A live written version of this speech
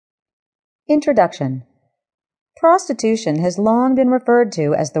Introduction. Prostitution has long been referred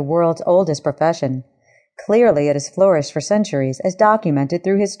to as the world's oldest profession. Clearly, it has flourished for centuries, as documented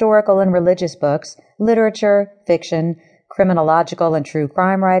through historical and religious books, literature, fiction, criminological and true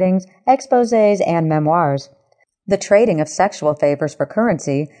crime writings, exposés, and memoirs. The trading of sexual favors for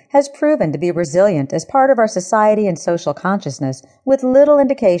currency has proven to be resilient as part of our society and social consciousness, with little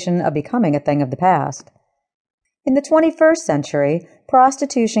indication of becoming a thing of the past. In the 21st century,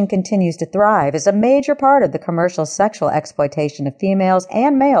 prostitution continues to thrive as a major part of the commercial sexual exploitation of females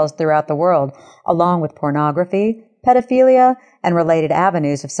and males throughout the world, along with pornography, pedophilia, and related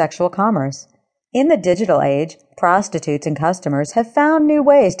avenues of sexual commerce. In the digital age, prostitutes and customers have found new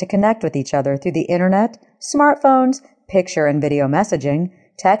ways to connect with each other through the internet, smartphones, picture and video messaging,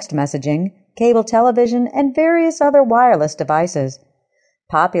 text messaging, cable television, and various other wireless devices.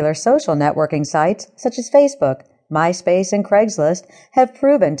 Popular social networking sites such as Facebook, MySpace, and Craigslist have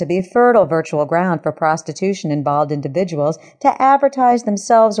proven to be fertile virtual ground for prostitution-involved individuals to advertise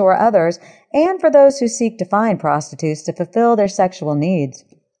themselves or others, and for those who seek to find prostitutes to fulfill their sexual needs.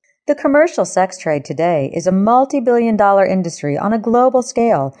 The commercial sex trade today is a multi-billion-dollar industry on a global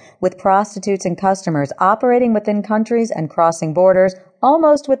scale, with prostitutes and customers operating within countries and crossing borders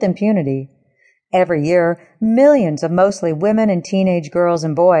almost with impunity. Every year, millions of mostly women and teenage girls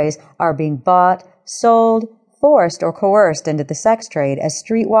and boys are being bought, sold, forced or coerced into the sex trade as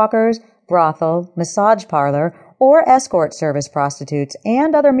streetwalkers, brothel, massage parlor, or escort service prostitutes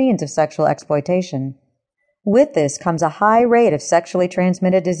and other means of sexual exploitation. With this comes a high rate of sexually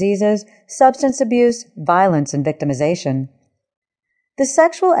transmitted diseases, substance abuse, violence, and victimization. The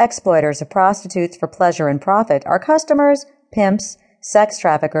sexual exploiters of prostitutes for pleasure and profit are customers, pimps, sex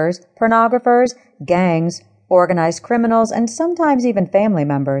traffickers, pornographers, gangs, organized criminals, and sometimes even family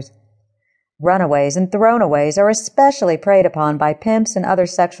members. Runaways and throwaways are especially preyed upon by pimps and other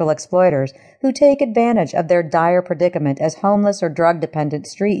sexual exploiters who take advantage of their dire predicament as homeless or drug-dependent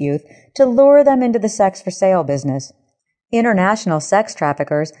street youth to lure them into the sex-for-sale business. International sex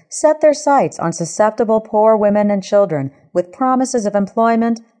traffickers set their sights on susceptible poor women and children with promises of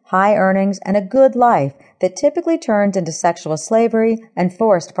employment, high earnings, and a good life that typically turns into sexual slavery and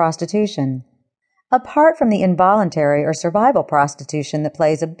forced prostitution. Apart from the involuntary or survival prostitution that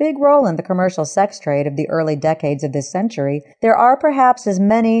plays a big role in the commercial sex trade of the early decades of this century, there are perhaps as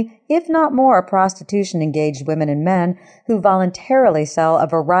many, if not more, prostitution-engaged women and men who voluntarily sell a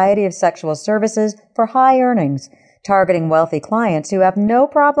variety of sexual services for high earnings, targeting wealthy clients who have no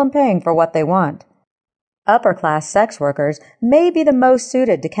problem paying for what they want. Upper-class sex workers may be the most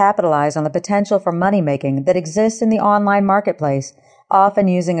suited to capitalize on the potential for money-making that exists in the online marketplace, often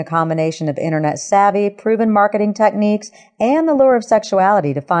using a combination of internet-savvy, proven marketing techniques, and the lure of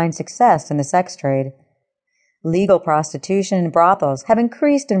sexuality to find success in the sex trade. Legal prostitution and brothels have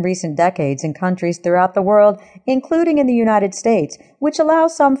increased in recent decades in countries throughout the world, including in the United States, which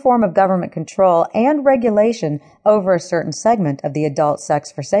allows some form of government control and regulation over a certain segment of the adult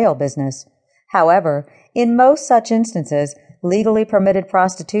sex-for-sale business. However, in most such instances, legally permitted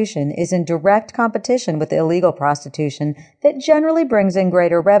prostitution is in direct competition with illegal prostitution that generally brings in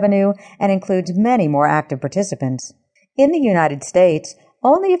greater revenue and includes many more active participants. In the United States,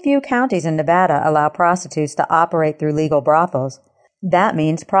 only a few counties in Nevada allow prostitutes to operate through legal brothels. That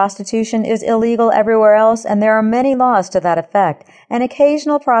means prostitution is illegal everywhere else, and there are many laws to that effect, and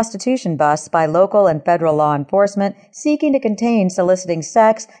occasional prostitution busts by local and federal law enforcement seeking to contain soliciting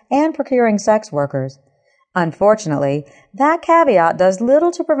sex and procuring sex workers. Unfortunately, that caveat does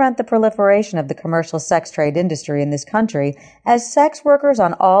little to prevent the proliferation of the commercial sex trade industry in this country, as sex workers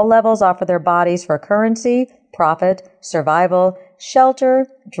on all levels offer their bodies for currency, profit, survival, shelter,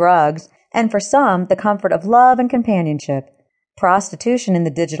 drugs, and for some, the comfort of love and companionship. Prostitution in the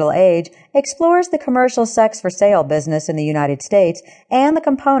digital age explores the commercial sex-for-sale business in the United States and the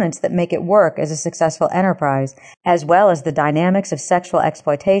components that make it work as a successful enterprise, as well as the dynamics of sexual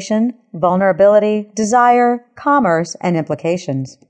exploitation, vulnerability, desire, commerce, and implications.